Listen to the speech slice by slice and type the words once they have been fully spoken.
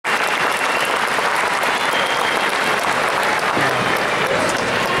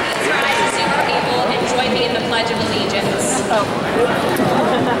And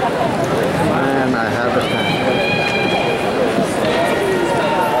I have a pen.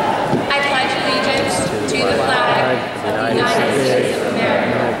 I pledge allegiance to the flag of the United States of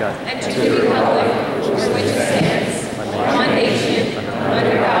America and to the republic for which it stands, one nation,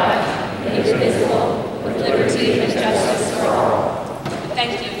 under God, indivisible, with liberty and justice for all.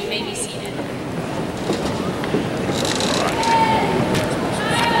 Thank you. You may be seated.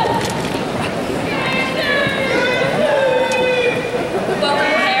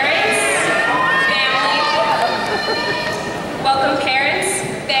 Welcome parents,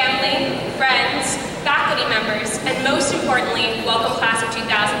 family, friends, faculty members, and most importantly, welcome class of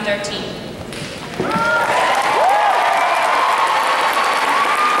 2013.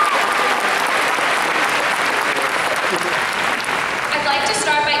 I'd like to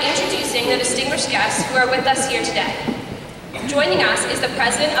start by introducing the distinguished guests who are with us here today. Joining us is the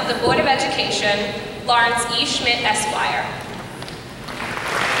President of the Board of Education, Lawrence E. Schmidt, Esquire.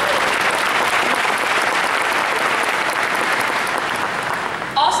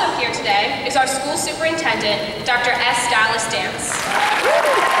 Also here today is our school superintendent, Dr. S. Dallas Dance.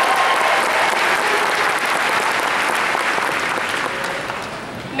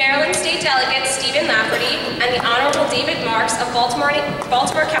 Maryland State Delegate Stephen Lafferty and the Honorable David Marks of Baltimore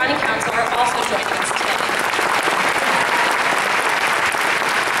County Council are also joining us today.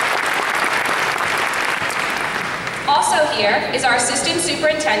 Also here is our Assistant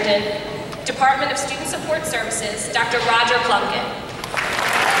Superintendent, Department of Student Support Services, Dr. Roger Plunkett.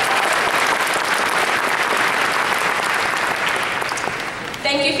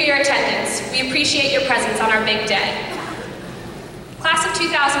 Thank you for your attendance. We appreciate your presence on our big day. Class of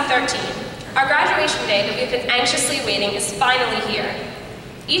 2013, our graduation day that we've been anxiously awaiting is finally here.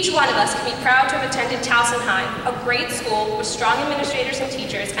 Each one of us can be proud to have attended Towson High, a great school with strong administrators and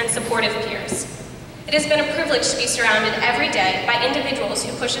teachers and supportive peers. It has been a privilege to be surrounded every day by individuals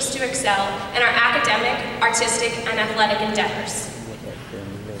who push us to excel in our academic, artistic, and athletic endeavors.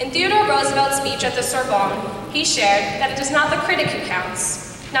 In Theodore Roosevelt's speech at the Sorbonne, he shared that it is not the critic who counts,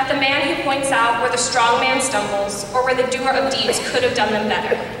 not the man who points out where the strong man stumbles or where the doer of deeds could have done them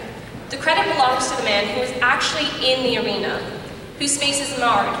better. The credit belongs to the man who is actually in the arena, whose face is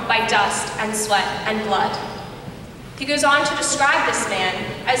marred by dust and sweat and blood. He goes on to describe this man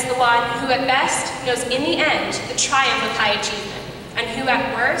as the one who at best knows in the end the triumph of high achievement, and who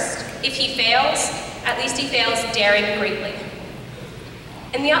at worst, if he fails, at least he fails daring greatly.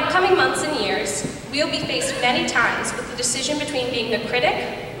 In the upcoming months and years, we will be faced many times with the decision between being the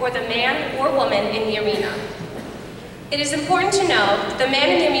critic or the man or woman in the arena. It is important to know that the man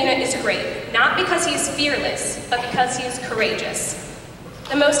in the arena is great, not because he is fearless, but because he is courageous.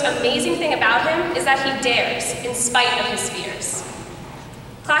 The most amazing thing about him is that he dares, in spite of his fears.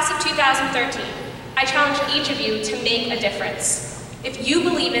 Class of 2013, I challenge each of you to make a difference. If you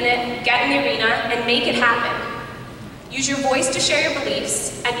believe in it, get in the arena and make it happen. Use your voice to share your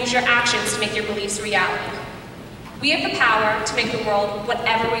beliefs, and use your actions to make your beliefs a reality. We have the power to make the world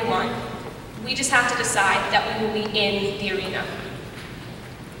whatever we want. We just have to decide that we will be in the arena.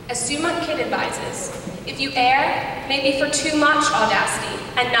 As Sumont Kidd advises, if you err, maybe for too much audacity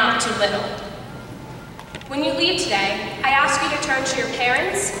and not too little. When you leave today, I ask you to turn to your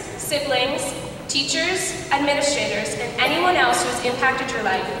parents, siblings, teachers, administrators, and anyone else who has impacted your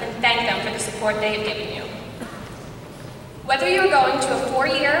life and thank them for the support they have given you. Whether you are going to a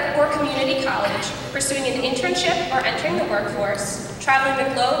four-year or community college, pursuing an internship or entering the workforce, traveling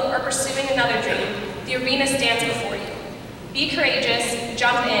the globe or pursuing another dream, the arena stands before you. Be courageous,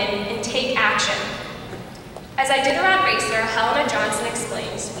 jump in, and take action. As Iditarod racer Helena Johnson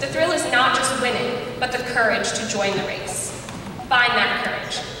explains, the thrill is not just winning, but the courage to join the race. Find that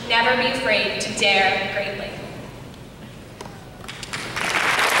courage. Never be afraid to dare greatly.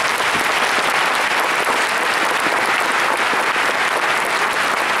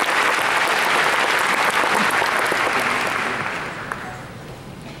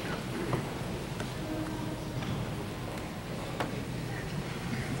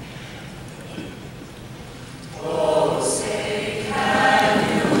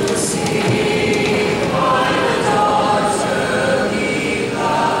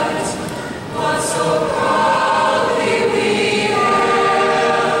 So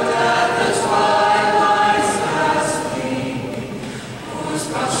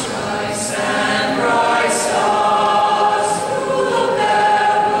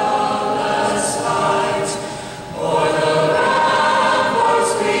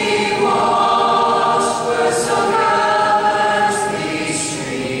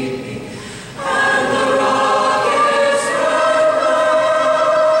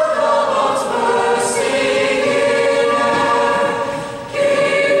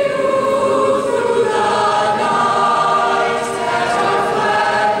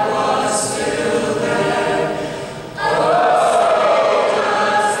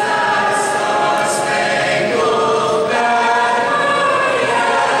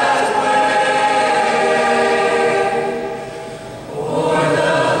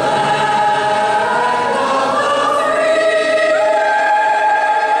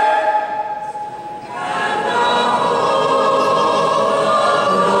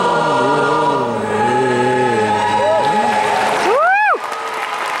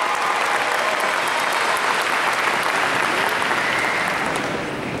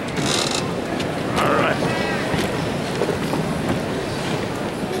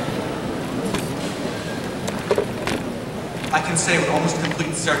say with almost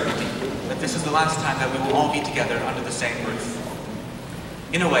complete certainty that this is the last time that we will all be together under the same roof.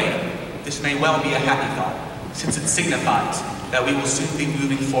 In a way, this may well be a happy thought, since it signifies that we will soon be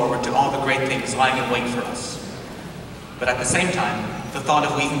moving forward to all the great things lying in wait for us. But at the same time, the thought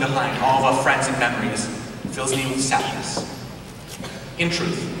of leaving behind all of our friends and memories fills me with sadness. In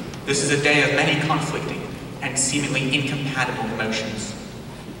truth, this is a day of many conflicting and seemingly incompatible emotions.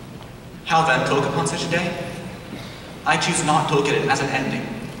 How then to look upon such a day? I choose not to look at it as an ending,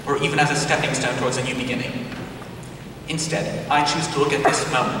 or even as a stepping stone towards a new beginning. Instead, I choose to look at this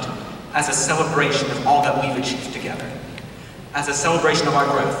moment as a celebration of all that we've achieved together, as a celebration of our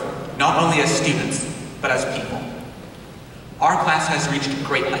growth, not only as students, but as people. Our class has reached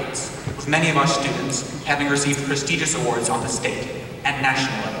great heights, with many of our students having received prestigious awards on the state and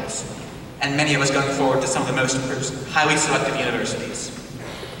national levels, and many of us going forward to some of the most highly selective universities.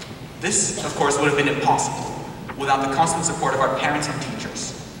 This, of course, would have been impossible without the constant support of our parents and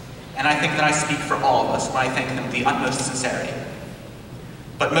teachers, and I think that I speak for all of us when I thank them with the utmost sincerity.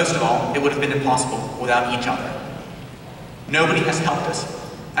 But most of all, it would have been impossible without each other. Nobody has helped us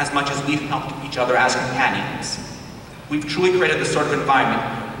as much as we've helped each other as companions. We've truly created the sort of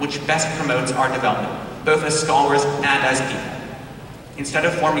environment which best promotes our development, both as scholars and as people. Instead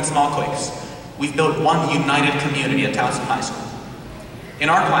of forming small cliques, we've built one united community at Towson High School. In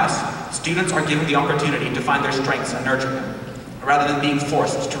our class, students are given the opportunity to find their strengths and nurture them, rather than being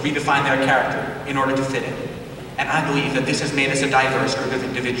forced to redefine their character in order to fit in. And I believe that this has made us a diverse group of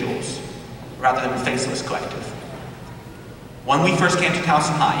individuals, rather than a faceless collective. When we first came to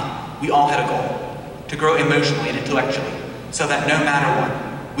Towson High, we all had a goal: to grow emotionally and intellectually, so that no matter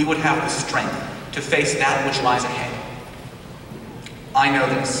what, we would have the strength to face that which lies ahead. I know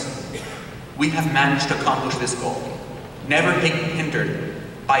this. We have managed to accomplish this goal, never hindered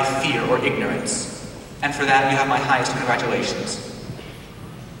by fear or ignorance, and for that you have my highest congratulations.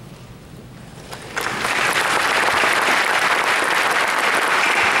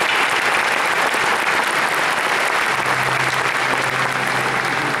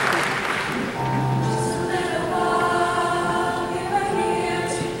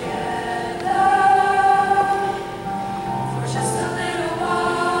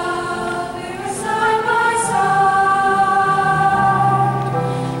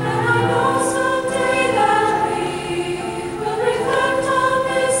 Someday that we will reflect.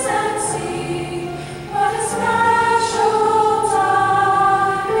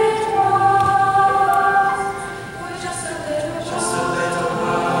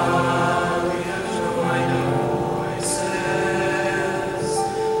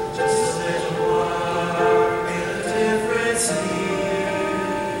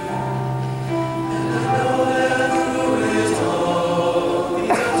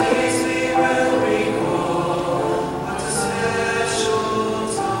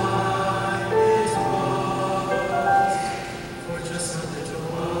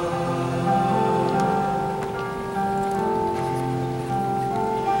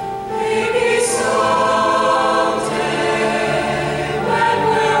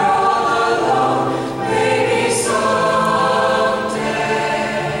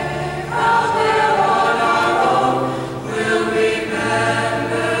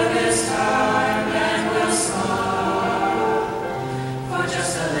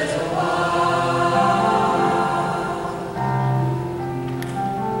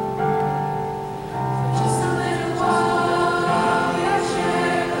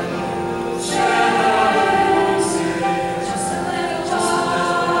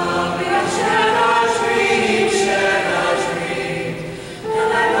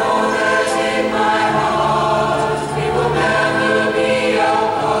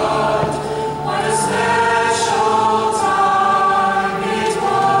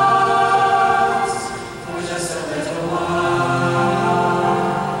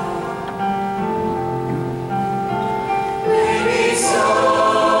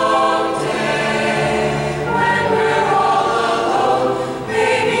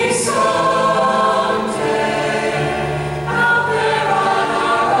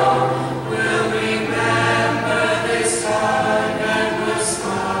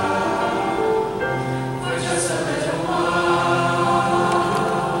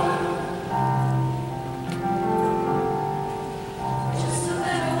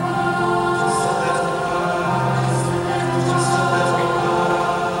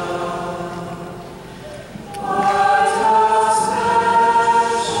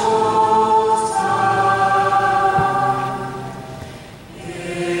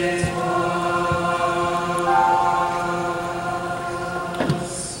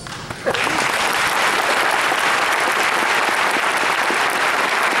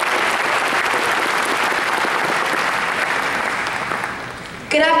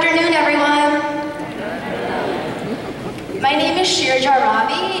 Good afternoon, everyone. My name is Shirja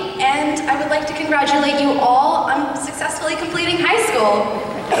Ravi, and I would like to congratulate you all on successfully completing high school.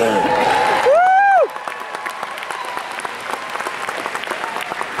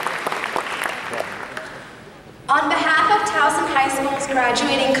 On behalf of Towson High School's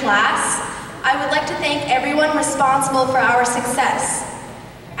graduating class, I would like to thank everyone responsible for our success.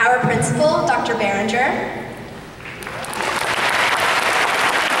 Our principal, Dr. Behringer,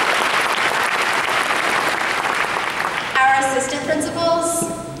 our assistant principals,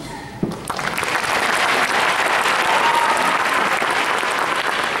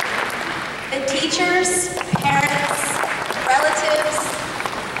 the teachers, parents, relatives,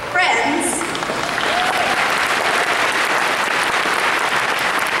 friends,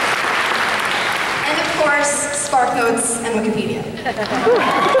 and of course, SparkNotes and Wikipedia.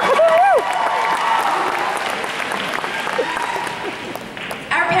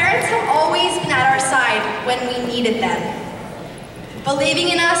 Our parents have always been at our side when we needed them, believing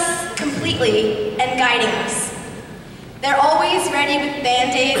in us completely and guiding us. They're always ready with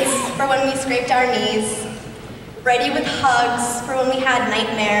Band-Aids for when we scraped our knees, ready with hugs for when we had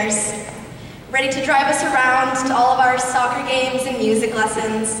nightmares, ready to drive us around to all of our soccer games and music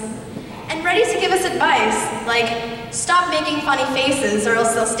lessons, and ready to give us advice, like, stop making funny faces or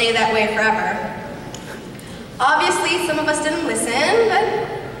else they'll stay that way forever. Obviously, some of us didn't listen, but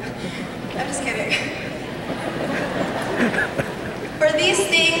I'm just kidding. For these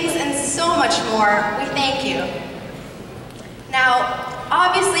things and so much more, we thank you. Now,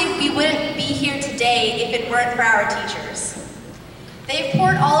 obviously, we wouldn't be here today if it weren't for our teachers. They've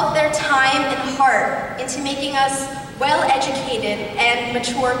poured all of their time and heart into making us well-educated and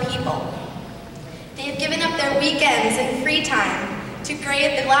mature people. They have given up their weekends and free time to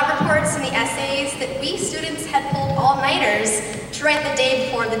grade the lab reports and the essays that we students had pulled all-nighters to write the day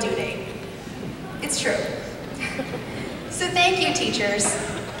before the due date. It's true. So thank you, teachers,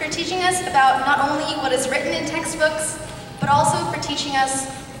 for teaching us about not only what is written in textbooks, but also for teaching us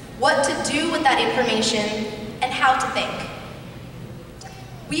what to do with that information and how to think.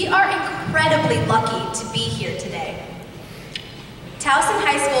 We are incredibly lucky to be here today. Towson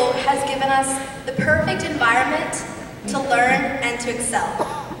High School has given us the perfect environment to learn and to excel.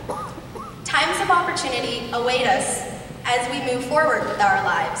 Times of opportunity await us as we move forward with our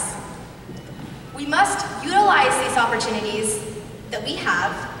lives. We must utilize these opportunities that we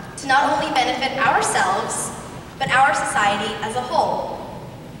have to not only benefit ourselves, but our society as a whole.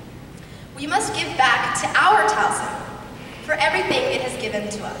 We must give back to our Towson for everything it has given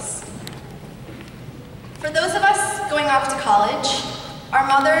to us. For those of us going off to college, our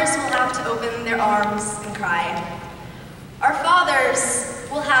mothers will have to open their arms and cry. Our fathers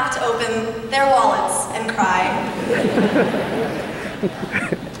will have to open their wallets and cry.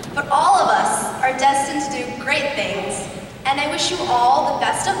 But all of us are destined to do great things, and I wish you all the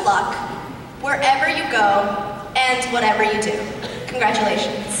best of luck wherever you go and whatever you do.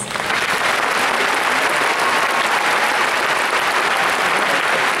 Congratulations.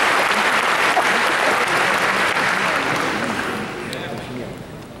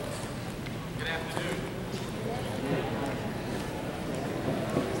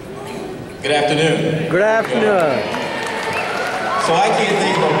 Good afternoon. Good afternoon. So I can't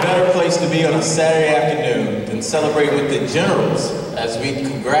think of a better place to be on a Saturday afternoon than celebrate with the generals as we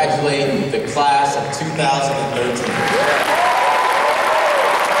congratulate the class of 2013.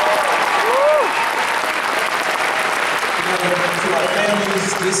 To our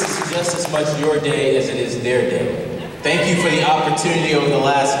families, this is just as much your day as it is their day. Thank you for the opportunity over the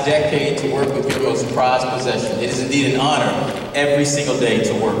last decade to work with your most prized possession. It is indeed an honor every single day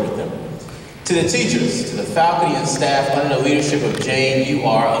to work with them. To the teachers, to the faculty and staff under the leadership of Jane, you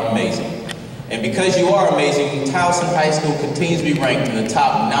are amazing. And because you are amazing, Towson High School continues to be ranked in the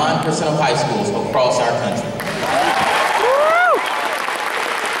top 9% of high schools across our country.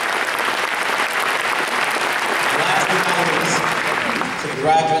 Last but not least, to the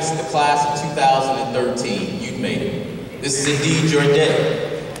graduates of the class of 2013, you've made it. This is indeed your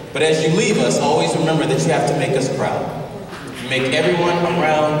day. But as you leave us, always remember that you have to make us proud. Make everyone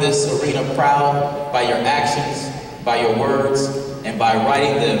around this arena proud by your actions, by your words, and by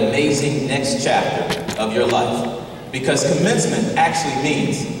writing the amazing next chapter of your life. Because commencement actually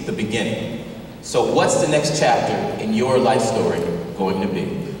means the beginning. So what's the next chapter in your life story going to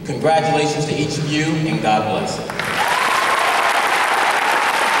be? Congratulations to each of you, and God bless.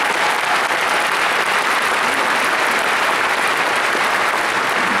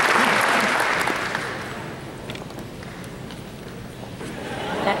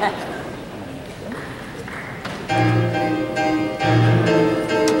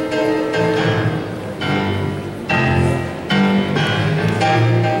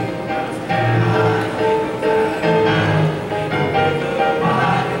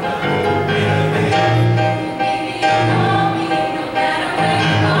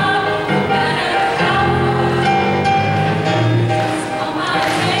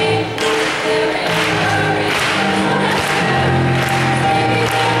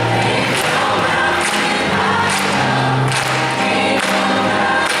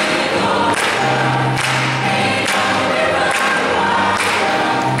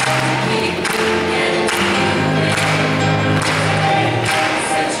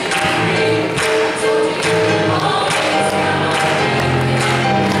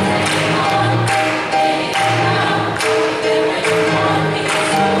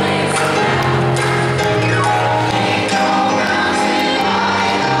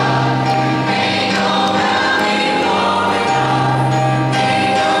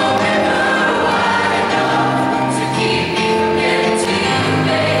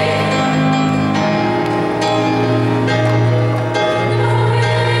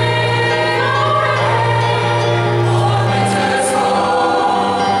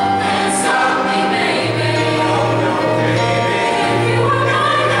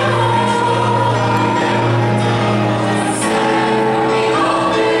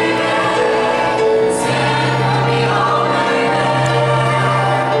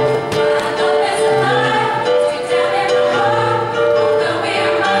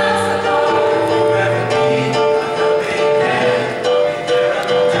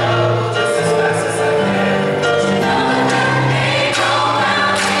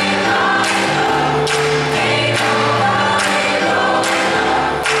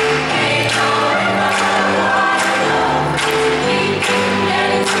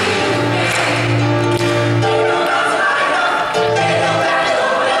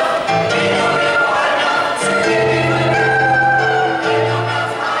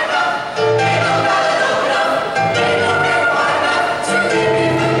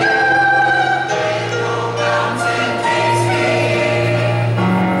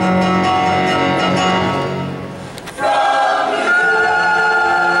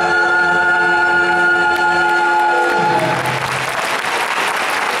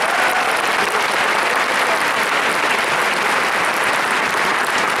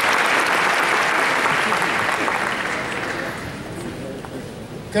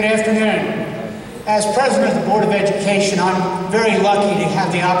 Good afternoon. As president of the Board of Education, I'm very lucky to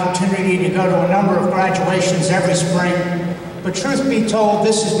have the opportunity to go to a number of graduations every spring. But truth be told,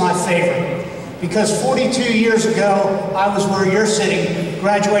 this is my favorite. Because 42 years ago, I was where you're sitting,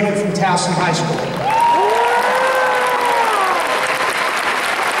 graduating from Towson High School.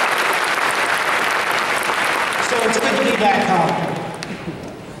 So it's good to be back home.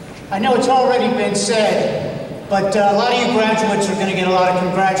 I know it's already been said, but a lot of you graduates are going to get a lot of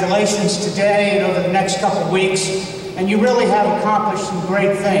congratulations today and over the next couple of weeks, and you really have accomplished some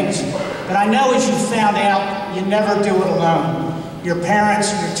great things. But I know as you found out, you never do it alone. Your parents,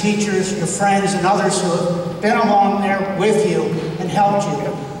 your teachers, your friends, and others who have been along there with you and helped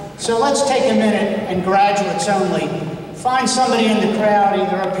you. So let's take a minute and graduates only. Find somebody in the crowd,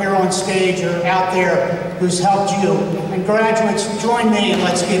 either up here on stage or out there, who's helped you. And graduates, join me and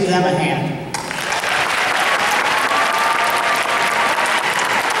let's give them a hand.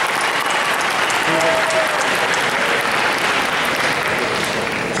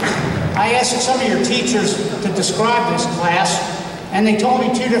 I asked some of your teachers to describe this class, and they told me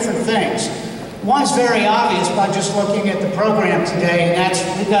two different things. One's very obvious by just looking at the program today, and that's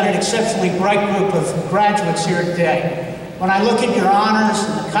we've got an exceptionally bright group of graduates here today. When I look at your honors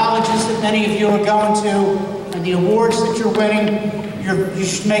and the colleges that many of you are going to, and the awards that you're winning, you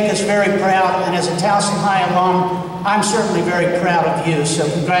should make us very proud, and as a Towson High alum, I'm certainly very proud of you, so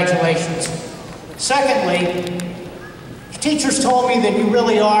congratulations. Secondly, teachers told me that you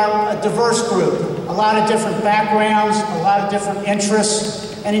really are a diverse group, a lot of different backgrounds, a lot of different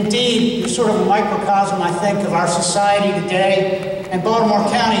interests, and indeed, you're sort of a microcosm, I think, of our society today and Baltimore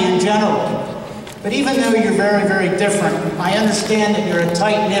County in general. But even though you're very, very different, I understand that you're a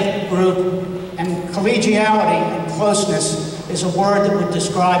tight-knit group, and collegiality and closeness is a word that would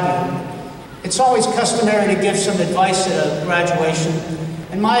describe you. It's always customary to give some advice at a graduation,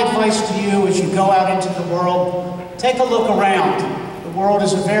 and my advice to you as you go out into the world, take a look around. The world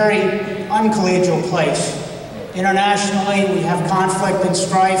is a very uncollegial place. Internationally, we have conflict and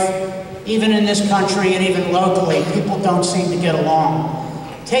strife. Even in this country and even locally, people don't seem to get along.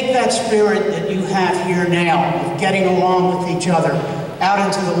 Take that spirit that you have here now of getting along with each other out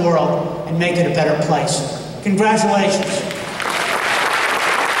into the world and make it a better place. Congratulations.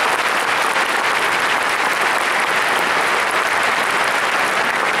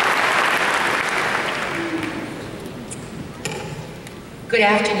 Good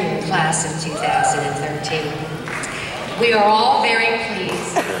afternoon, class of 2013. We are all very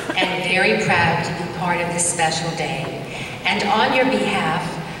pleased and very proud to be part of this special day. And on your behalf,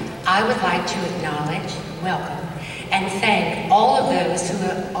 I would like to acknowledge, welcome, and thank all of those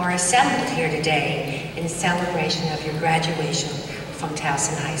who are assembled here today in celebration of your graduation from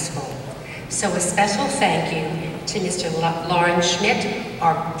Towson High School. So a special thank you to Mr. Lauren Schmidt,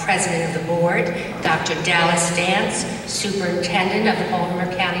 our President of the Board, Dr. Dallas Dance, Superintendent of the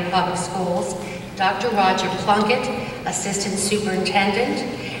Baltimore County Public Schools, Dr. Roger Plunkett, Assistant Superintendent,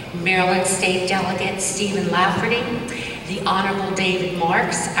 Maryland State Delegate Stephen Lafferty, the Honorable David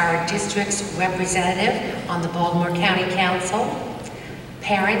Marks, our district's representative on the Baltimore County Council,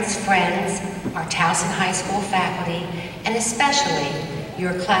 parents, friends, our Towson High School faculty, and especially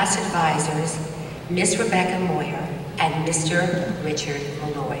your class advisors, Miss Rebecca Moyer and Mr. Richard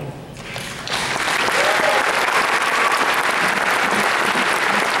Malloy.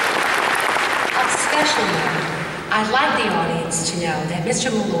 On a special note, I'd like the audience to know that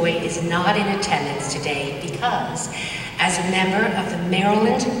Mr. Malloy is not in attendance today because, as a member of the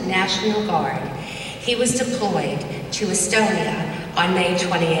Maryland National Guard, he was deployed to Estonia on May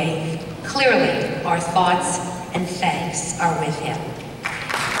 28th. Clearly, our thoughts and thanks are with him.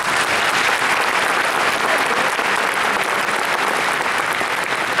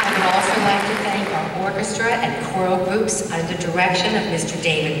 I would also like to thank our orchestra and choral groups under the direction of Mr.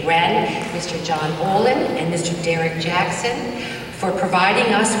 David Wren, Mr. John Olin, and Mr. Derek Jackson for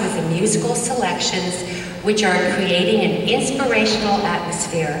providing us with the musical selections which are creating an inspirational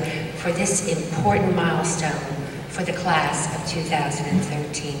atmosphere for this important milestone for the class of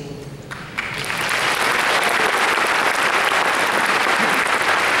 2013.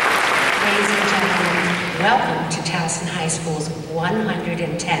 Ladies and gentlemen, welcome to Towson High School's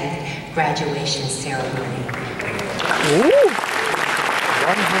 110th graduation ceremony. Ooh,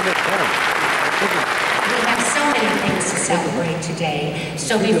 110. We have so many things to celebrate today,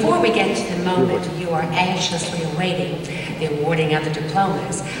 so before we get to the moment you are anxiously awaiting, the awarding of the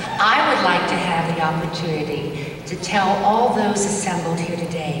diplomas, I would like to have the opportunity to tell all those assembled here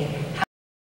today